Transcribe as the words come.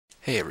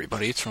Hey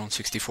everybody, it's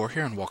Ron64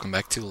 here, and welcome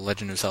back to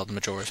Legend of Zelda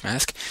Majora's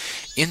Mask.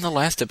 In the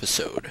last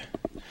episode,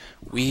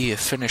 we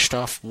finished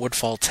off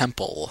Woodfall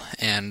Temple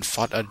and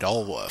fought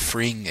Adalwa,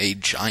 freeing a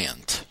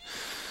giant.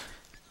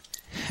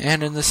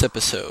 And in this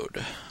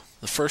episode,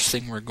 the first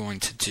thing we're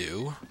going to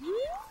do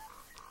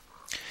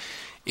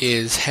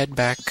is head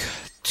back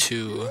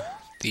to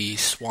the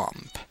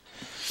swamp,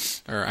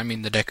 the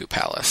Deku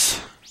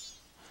Palace,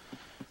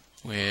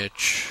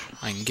 which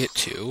I can get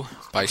to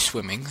by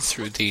swimming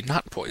through the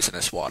not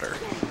poisonous water.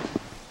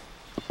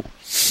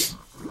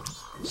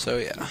 So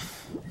yeah.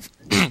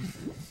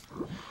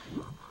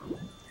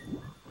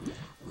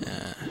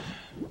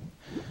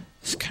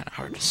 It's kind of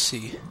hard to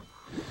see.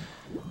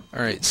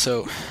 Alright,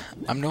 so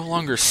I'm no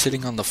longer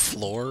sitting on the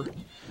floor.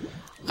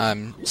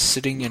 I'm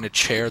sitting in a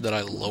chair that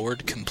I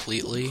lowered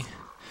completely,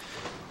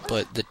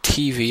 but the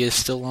TV is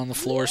still on the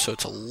floor, so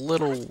it's a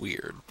little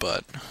weird,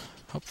 but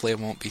hopefully it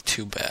won't be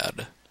too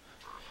bad.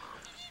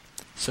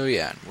 So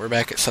yeah, we're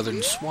back at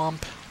Southern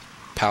Swamp.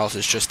 Palace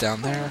is just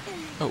down there.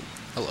 Oh,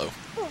 hello.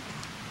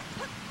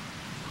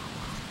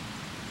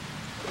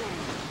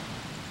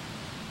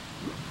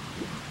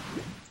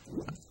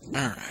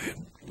 Alright.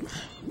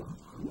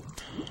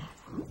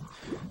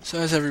 So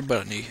how's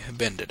everybody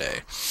been today?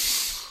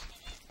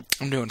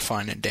 I'm doing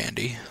fine and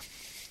dandy.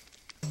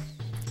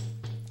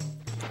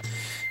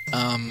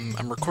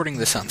 I'm recording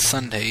this on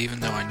Sunday, even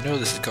though I know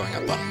this is going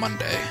up on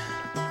Monday.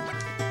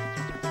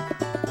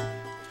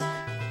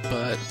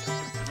 But,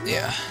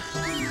 yeah.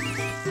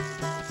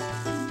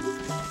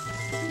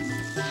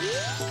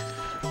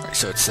 Alright,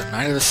 so it's the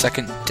night of the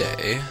second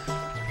day.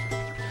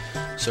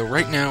 So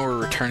right now we're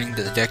returning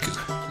to the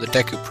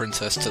Deku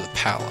Princess to the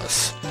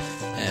palace.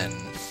 And...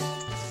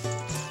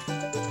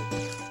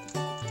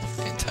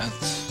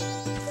 intense.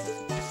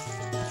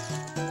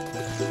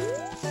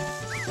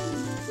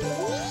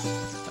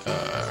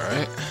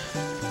 Alright.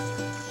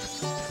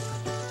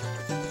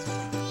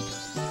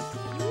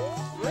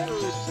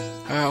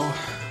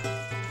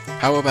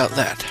 How about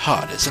that?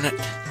 Hot, isn't it?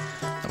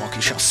 The monkey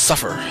shall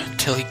suffer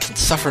until he can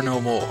suffer no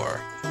more.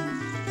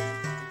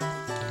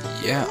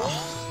 Yeah.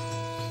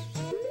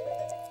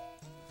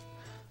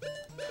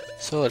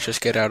 So let's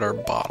just get out our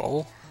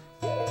bottle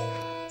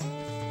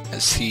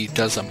as he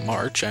does a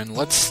march, and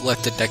let's let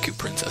the Deku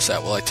Princess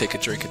out while I take a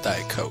drink of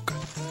Diet Coke.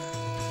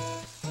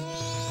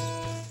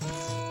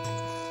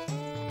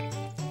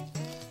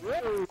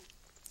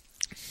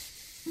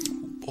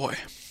 Boy,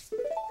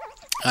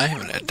 I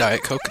haven't had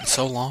Diet Coke in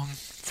so long.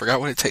 Forgot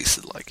what it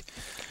tasted like.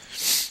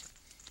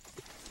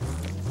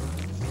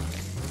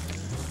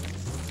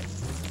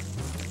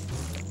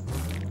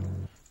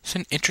 It's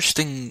an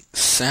interesting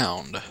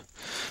sound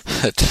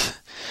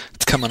that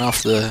it's coming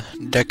off the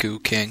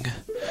Deku King.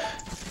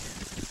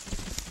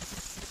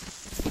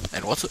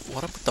 And what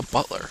up with the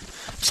butler?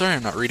 I'm sorry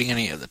I'm not reading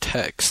any of the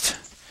text.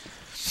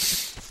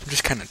 I'm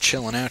just kind of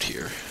chilling out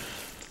here.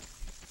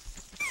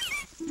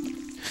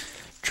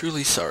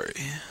 Truly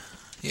sorry.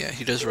 Yeah,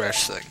 he does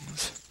rash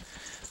things.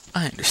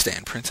 I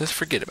understand, Princess.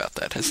 Forget about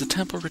that. Has the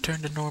temple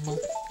returned to normal?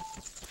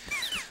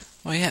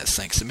 Why, yes,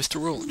 thanks to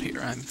Mr. Roland here.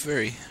 I'm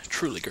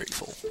truly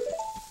grateful.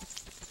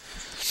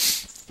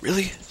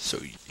 Really? So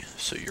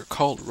you're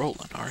called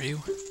Roland, are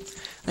you?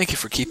 Thank you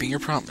for keeping your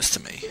promise to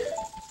me.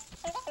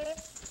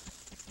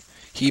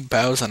 He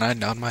bows and I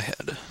nod my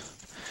head.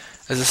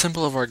 As a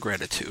symbol of our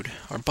gratitude,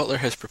 our butler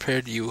has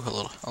prepared you a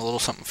little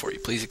something for you.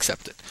 Please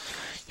accept it.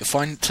 You'll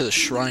find it to the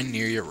shrine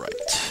near your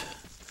right.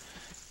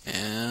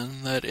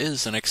 And that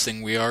is the next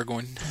thing we're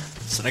going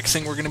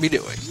to be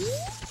doing.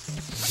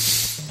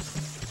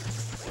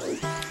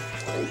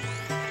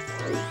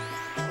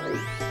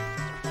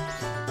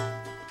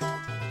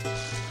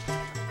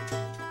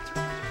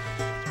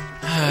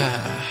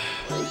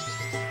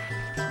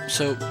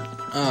 So,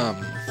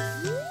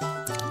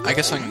 I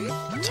guess I can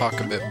talk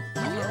a bit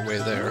on our way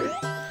there.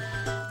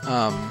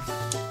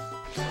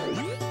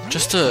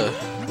 Just a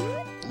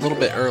little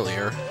bit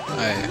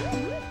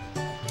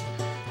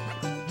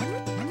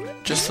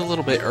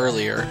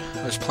earlier,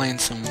 I was playing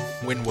some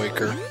Wind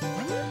Waker,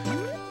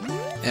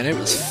 and it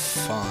was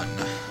fun.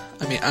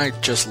 I mean, I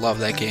just love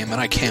that game,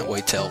 and I can't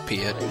wait to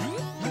LP it.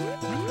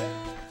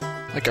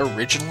 Like,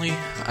 originally,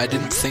 I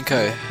didn't think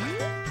I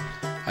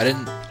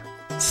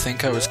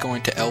was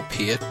going to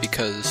LP it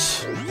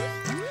because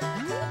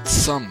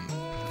some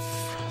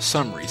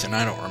reason,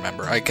 I don't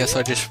remember. I guess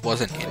I just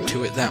wasn't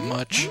into it that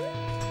much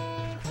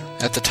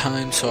at the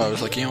time, so I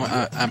was like, you know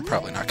what, I'm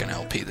probably not going to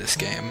LP this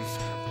game.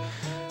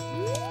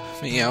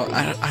 I mean, you know,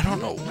 I don't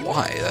know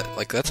why.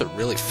 That's a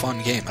really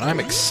fun game, and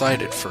I'm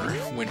excited for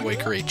Wind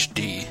Waker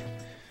HD.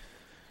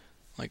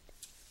 Like,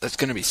 that's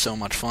going to be so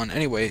much fun.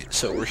 Anyway,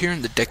 so we're here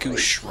in the Deku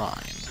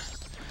Shrine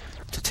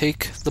to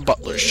take the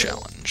Butler's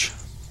Challenge.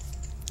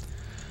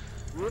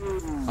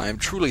 I am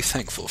truly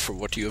thankful for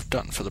what you have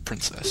done for the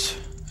princess.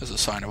 As a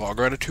sign of our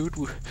gratitude,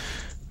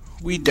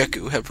 we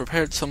Deku have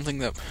prepared something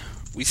that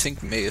we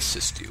think may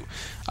assist you.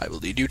 I will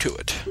lead you to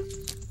it.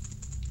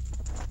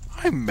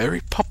 I'm Mary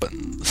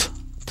Poppins.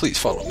 Please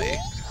follow me.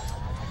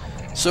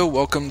 So,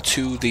 welcome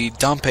to the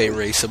Dompe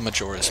race of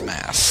Majora's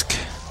Mask.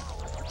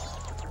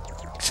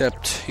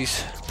 except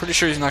he's pretty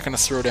sure he's not going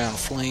to throw down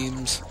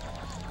flames.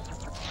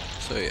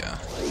 So yeah.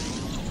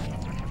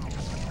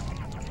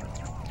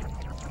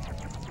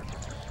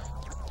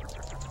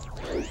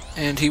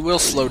 And he will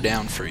slow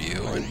down for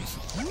you, and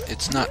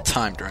it's not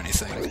timed or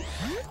anything.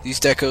 These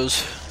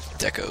Dekus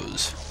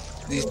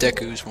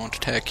won't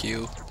attack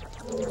you.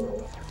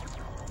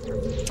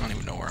 I don't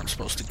even know where I'm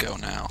supposed to go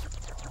now.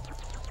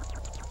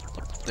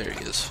 There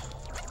he is.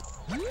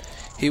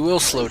 He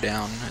will slow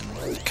down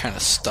and kind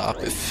of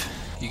stop if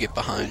you get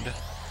behind.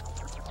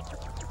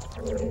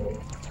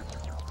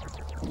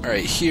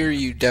 Alright, here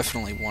you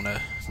definitely want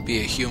to be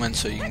a human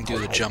so you can do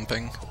the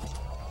jumping.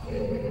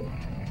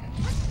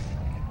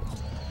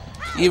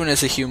 Even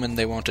as a human,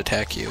 they won't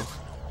attack you,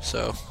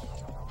 so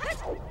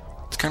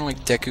it's kind of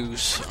like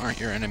Dekus aren't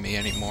your enemy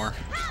anymore.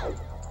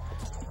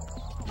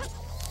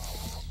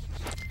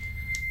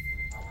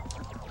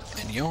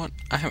 And you know what?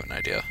 I have an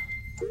idea.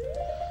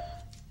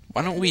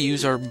 Why don't we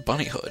use our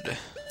bunny hood?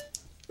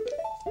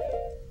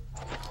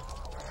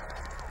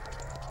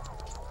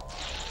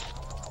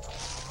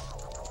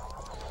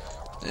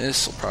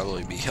 This will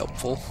probably be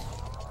helpful.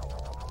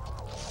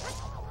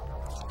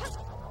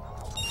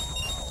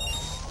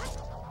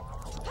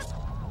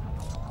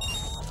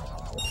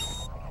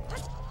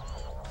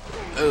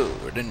 Oh,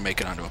 I didn't make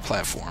it onto a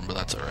platform, but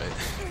that's alright.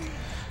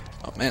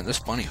 Oh man, this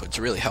bunny hood's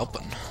really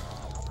helping.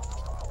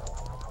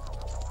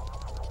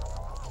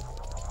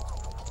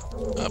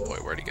 Oh boy,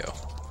 where'd he go?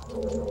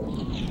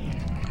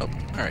 Oh,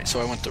 alright, so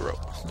I went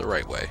the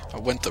right way. I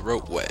went the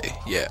rope way,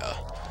 yeah.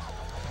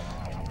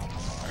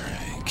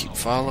 Alright, keep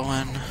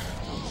following.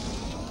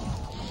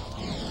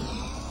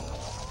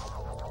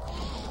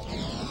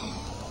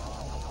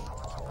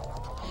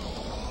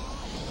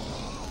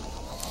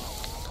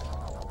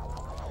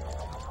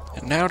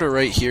 And now to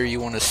right here,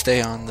 you want to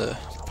stay on the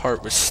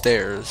part with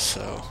stairs,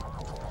 so...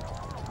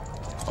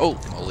 Oh,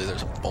 holy,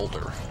 there's a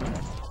boulder.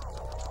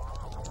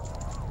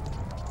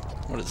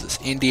 What is this,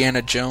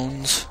 Indiana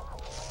Jones?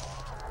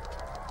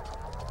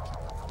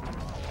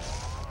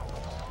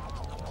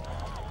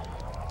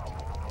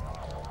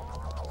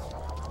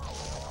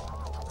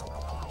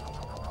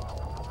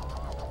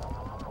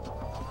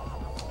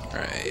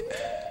 Alright.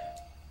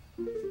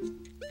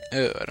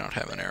 Oh, I don't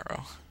have an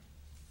arrow.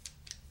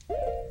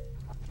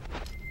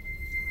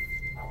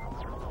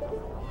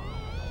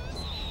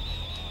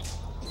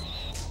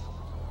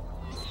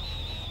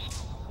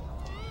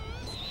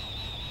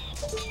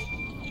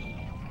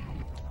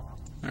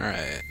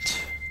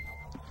 Alright.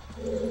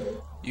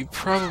 You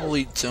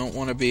probably don't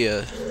want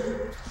to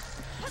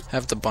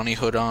have the bunny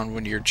hood on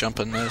when you're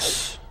jumping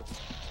this.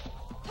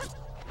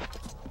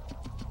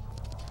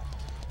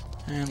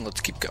 And let's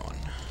keep going.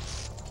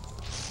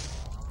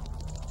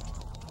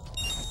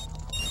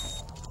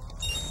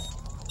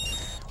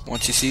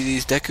 Once you see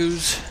these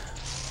Dekus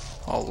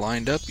all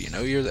lined up, you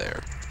know you're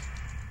there.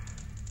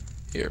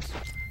 Here,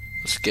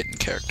 let's get in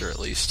character at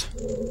least.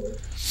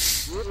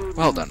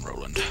 Well done,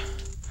 Roland.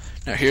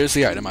 Now here's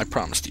the item I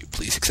promised you.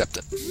 Please accept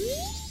it.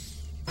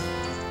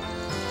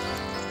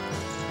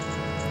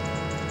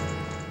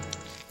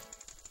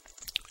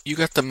 You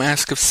got the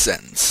Mask of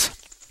Sense.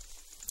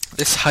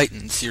 This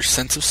heightens your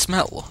sense of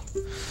smell.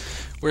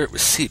 Wear it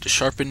with C to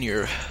sharpen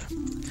your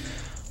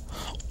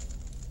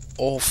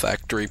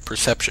olfactory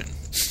perception.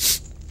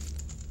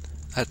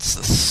 That's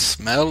the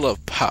smell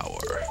of power.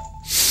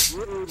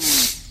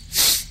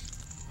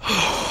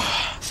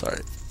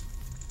 Sorry.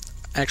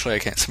 Actually, I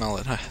can't smell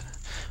it.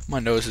 My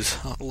nose is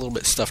a little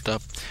bit stuffed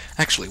up.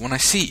 Actually, when I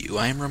see you,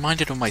 I am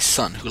reminded of my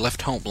son who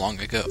left home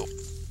long ago.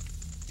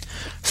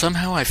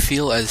 Somehow I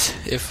feel as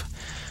if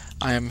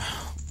I am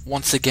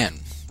once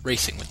again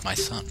racing with my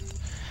son.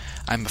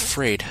 I'm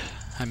afraid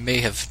I may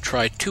have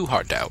tried too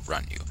hard to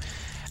outrun you.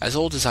 As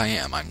old as I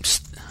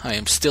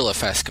am still a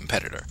fast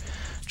competitor,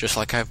 just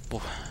like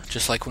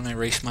when I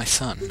raced my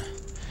son.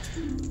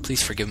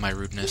 Please forgive my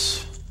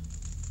rudeness.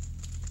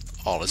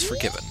 All is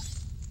forgiven.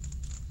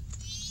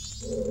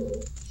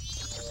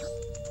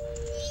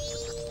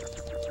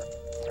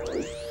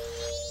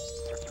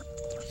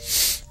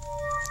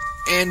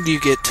 And you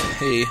get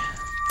a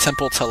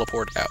temple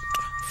teleport out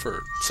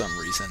for some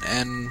reason,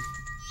 and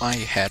my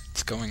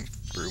hat's going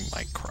through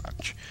my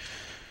crotch.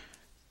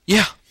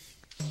 Yeah.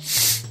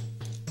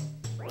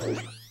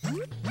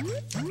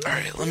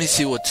 Alright, let me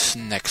see what's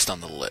next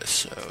on the list.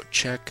 So,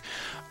 check.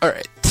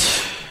 Alright.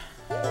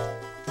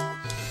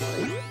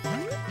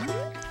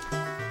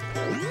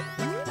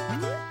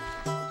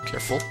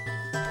 Careful.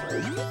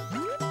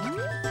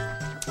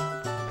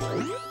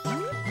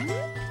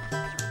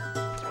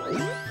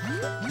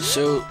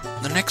 So,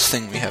 the next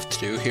thing we have to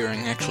do here,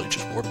 and actually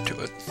just warp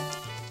to it,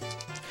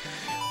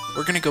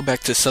 we're going to go back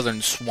to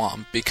Southern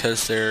Swamp,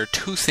 because there are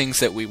two things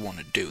that we want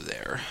to do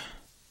there.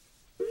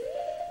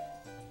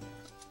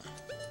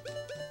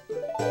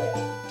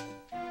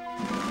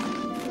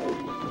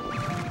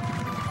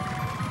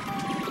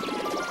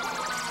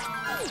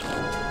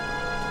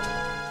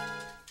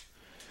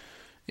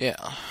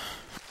 Yeah.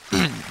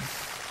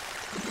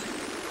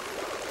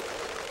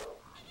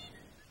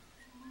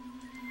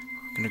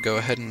 Gonna go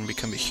ahead and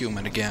become a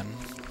human again.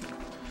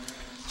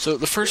 So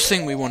the first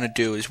thing we want to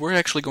do is we're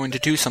actually going to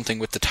do something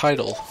with the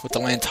title, with the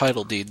land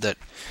title deed that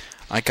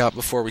I got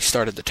before we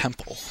started the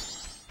temple.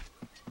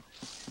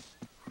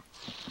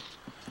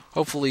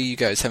 Hopefully you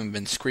guys haven't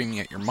been screaming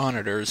at your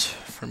monitors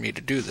for me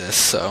to do this,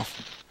 so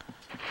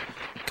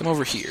come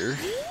over here.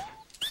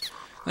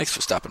 Thanks for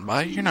stopping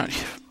by. You're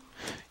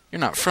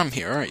not from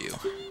here, are you?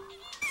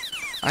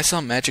 I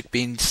sell magic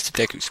beans to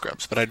Deku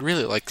Scrubs, but I'd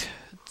really like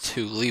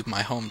to leave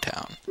my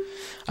hometown.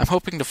 I'm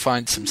hoping to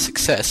find some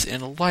success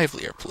in a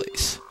livelier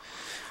place.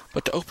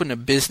 But to open a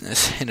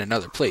business in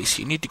another place,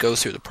 you need to go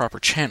through the proper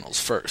channels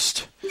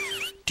first.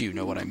 Do you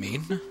know what I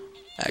mean?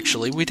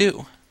 Actually, we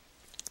do.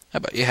 How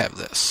about you have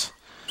this?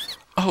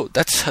 Oh,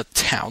 that's a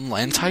town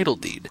land title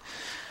deed.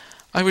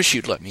 I wish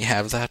you'd let me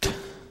have that.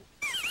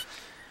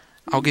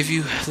 I'll give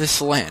you this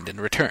land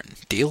in return.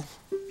 Deal?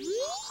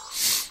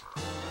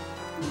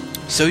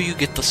 So you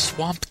get the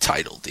swamp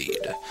title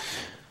deed.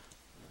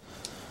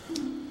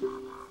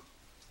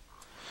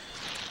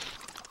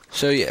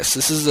 So yes,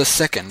 this is the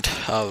second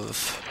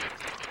of...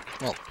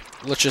 Well,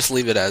 let's just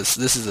leave it as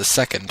this is the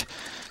second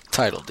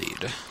title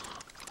deed.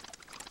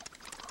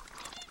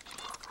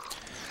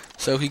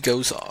 So he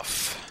goes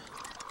off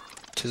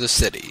to the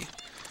city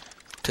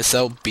to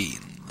sell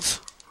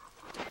beans.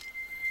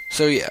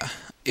 So yeah,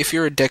 if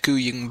you're a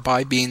Deku, you can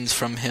buy beans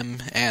from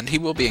him, and he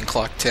will be in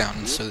Clock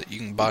Town so that you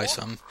can buy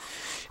some.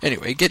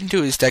 Anyway, get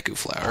into his Deku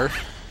Flower.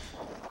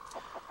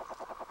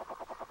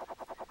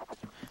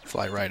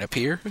 Fly right up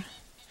here,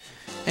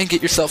 and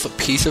get yourself a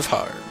piece of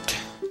heart.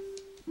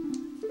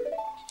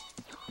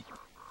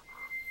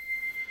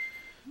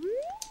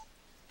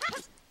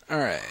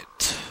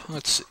 Alright,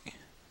 let's see.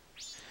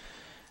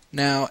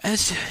 Now,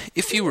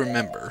 if you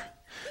remember,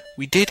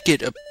 we did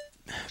get a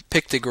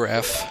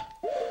pictograph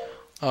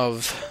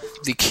of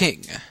the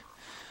king.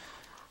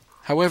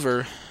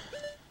 However,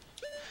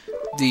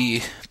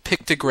 the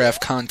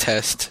pictograph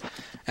contest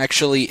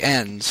actually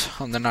ends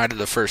on the night of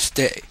the first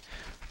day.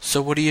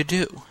 So what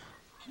do?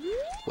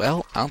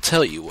 Well, I'll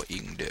tell you what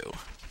you can do.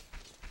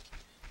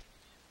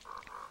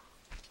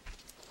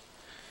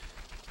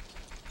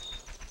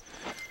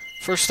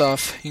 First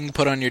off, you can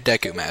put on your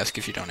Deku mask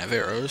if you don't have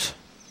arrows.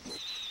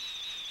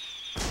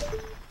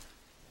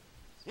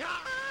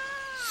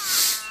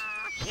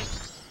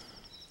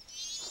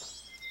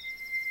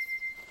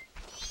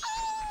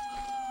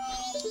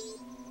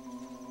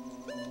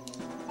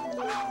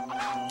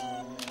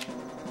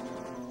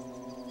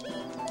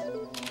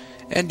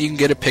 And you can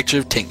get a picture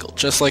of Tingle,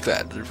 just like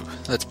that.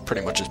 That's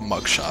pretty much his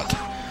mugshot.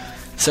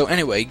 So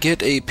anyway,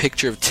 get a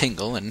picture of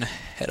Tingle and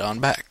head on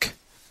back.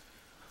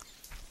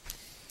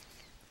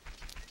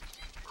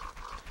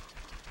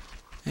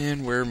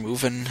 And we're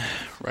moving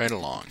right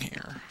along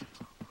here.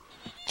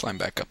 Climb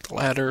back up the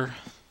ladder.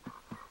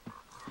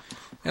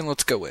 And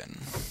let's go in.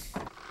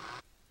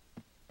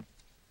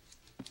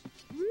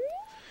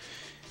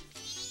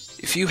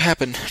 If you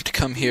happen to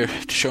come here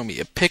to show me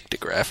a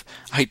pictograph,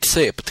 I hate to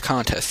say it, but the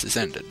contest is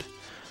ended.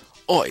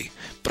 Oi,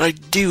 but I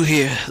do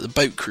hear the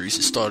boat cruise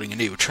is starting a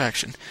new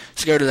attraction,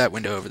 so go to that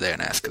window over there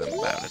and ask them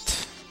about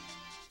it.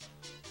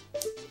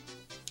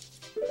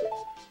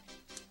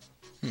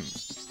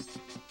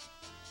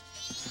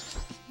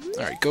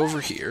 Alright, go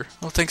over here.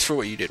 Oh, thanks for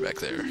what you did back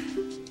there.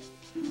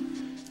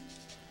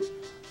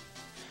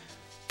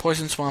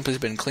 Poison Swamp has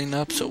been cleaned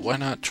up, so why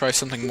not try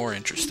something more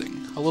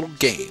interesting? A little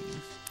game.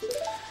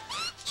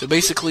 So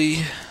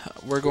basically,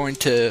 we're going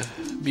to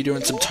be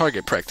doing some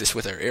target practice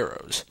with our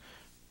arrows.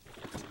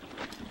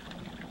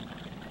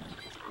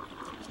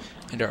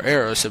 And our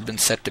arrows have been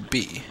set to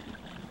B.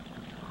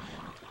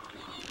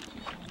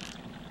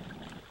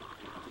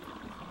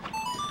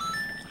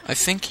 I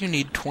think you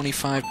need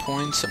 25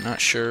 points, I'm not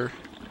sure.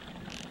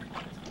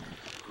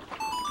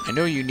 I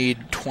know you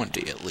need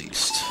 20 at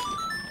least.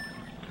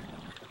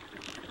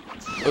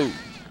 Oh.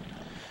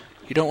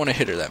 You don't want to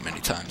hit her that many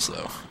times,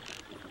 though.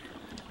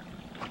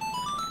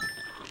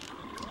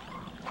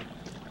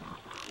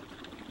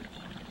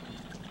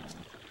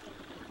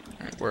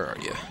 Alright, where are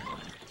you?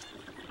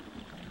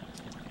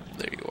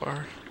 There you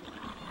are.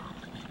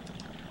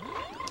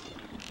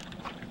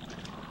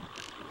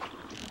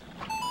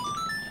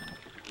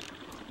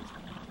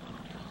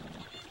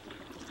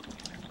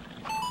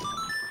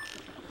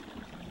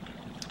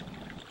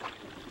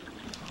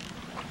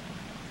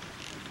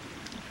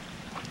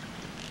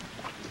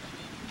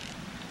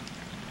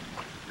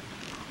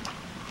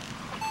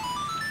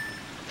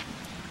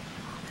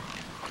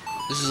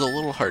 This is a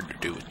little hard to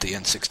do with the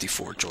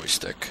N64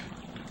 joystick.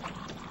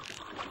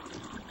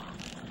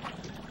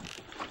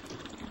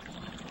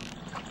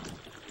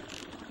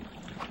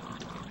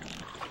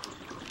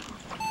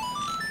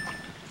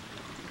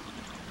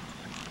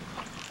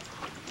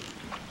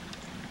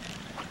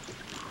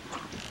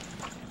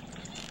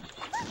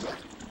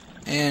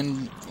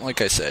 And, like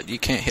I said, you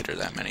can't hit her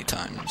that many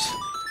times.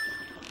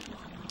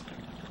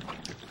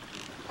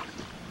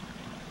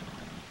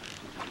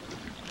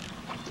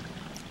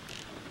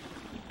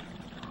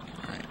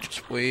 Alright,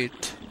 just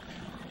wait.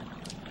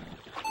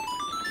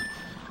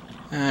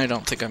 I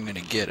don't think I'm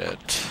gonna get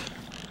it.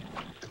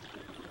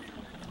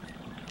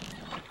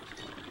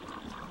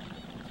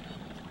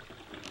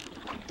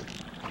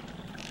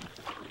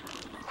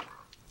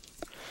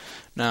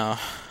 No,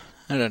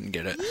 I didn't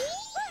get it.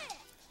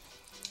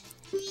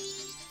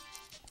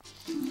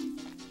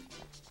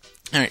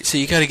 Alright, so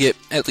you gotta get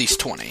at least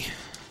 20.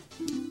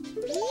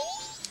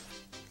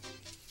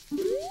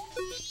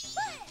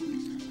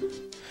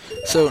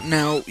 So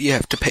now you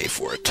have to pay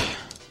for it.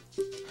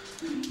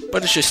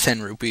 But it's just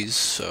 10 rupees,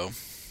 so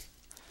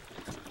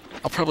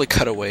I'll probably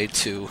cut away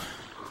to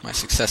my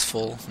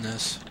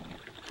successfulness.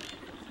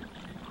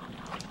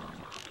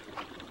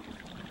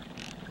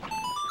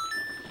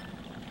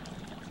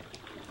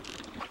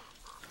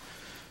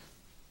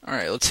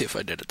 Alright, let's see if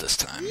I did it this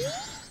time.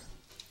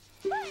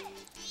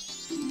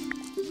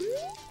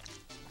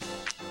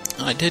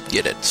 I did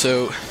get it,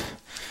 so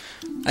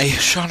I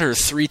shot her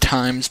 3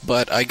 times,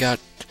 but I got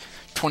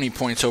 20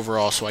 points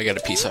overall, so I got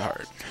a piece of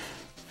heart.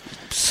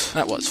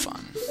 That was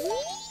fun.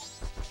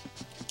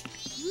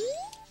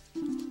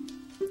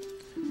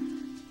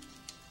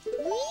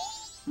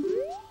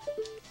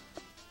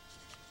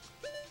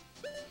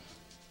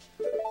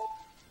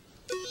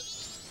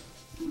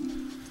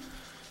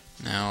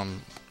 Now,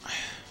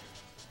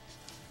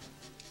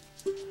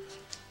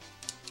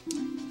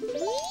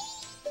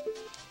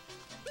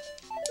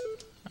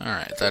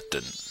 alright, that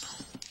didn't...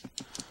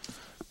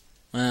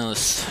 Well,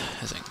 this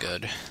isn't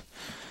good.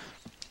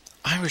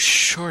 I was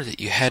sure that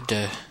you had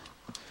to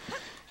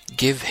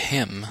give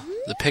him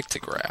the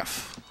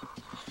pictograph.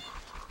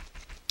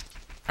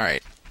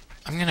 Alright,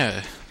 I'm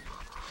gonna...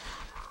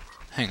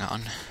 Hang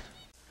on.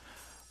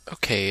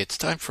 Okay, it's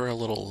time for a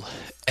little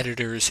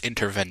editor's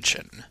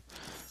intervention.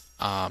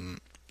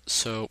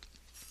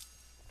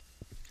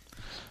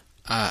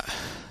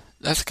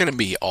 That's gonna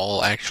be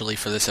all, actually,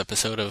 for this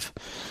episode of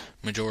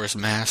Majora's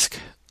Mask.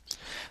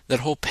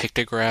 That whole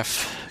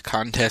pictograph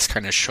contest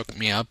kind of shook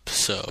me up,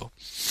 so...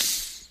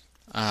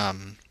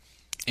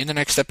 in the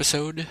next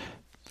episode,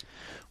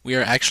 we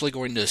are actually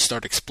going to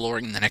start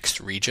exploring the next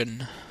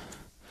region.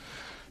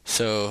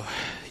 So,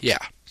 yeah.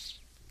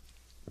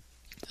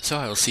 So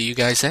I will see you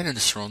guys then, and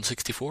this is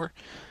Roland64,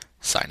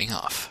 signing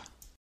off.